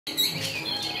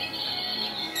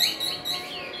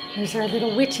Here's our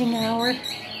little witching hour.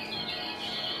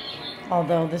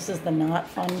 Although this is the not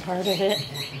fun part of it.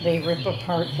 They rip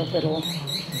apart the little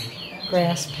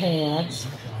grass pads.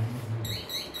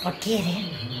 Oh, get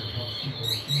it.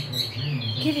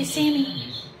 Get it,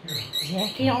 Sammy.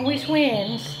 Jackie always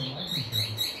wins.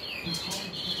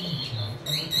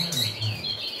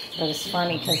 But it's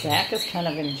funny because Zach is kind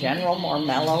of in general more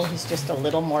mellow. He's just a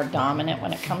little more dominant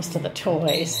when it comes to the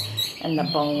toys and the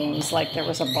bones. Like there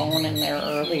was a bone in there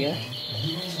earlier.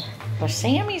 But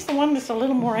Sammy's the one that's a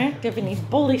little more active and he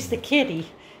bullies the kitty.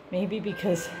 Maybe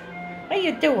because, what are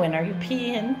you doing? Are you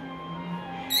peeing?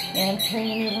 And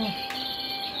training.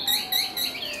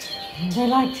 They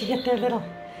like to get their little,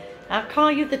 I'll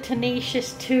call you the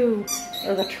tenacious two,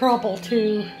 or the trouble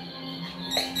two.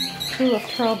 Two of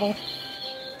trouble.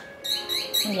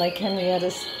 I like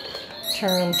Henrietta's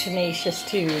term, tenacious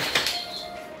two.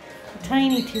 The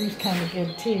tiny two's kind of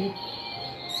good too.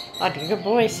 Oh, good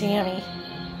boy, Sammy.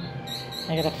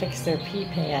 I gotta fix their pee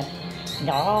pad.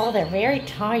 No, they're very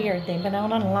tired. They've been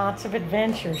out on lots of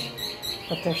adventures,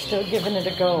 but they're still giving it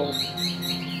a go.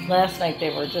 Last night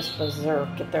they were just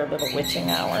berserk at their little witching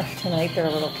hour. Tonight they're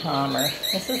a little calmer.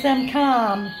 This is them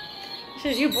calm.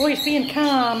 This is you boys being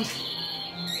calm.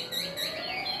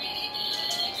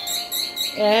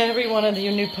 Every one of you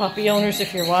new puppy owners,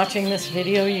 if you're watching this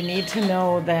video, you need to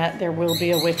know that there will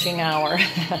be a witching hour.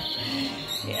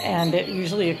 And it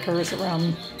usually occurs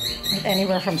around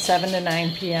anywhere from 7 to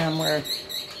 9 p.m. where,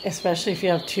 especially if you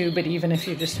have two, but even if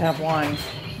you just have one,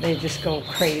 they just go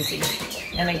crazy.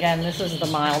 And again, this is the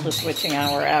mildest witching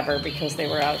hour ever because they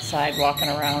were outside walking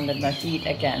around in the heat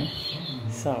again.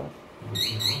 So,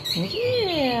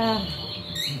 yeah.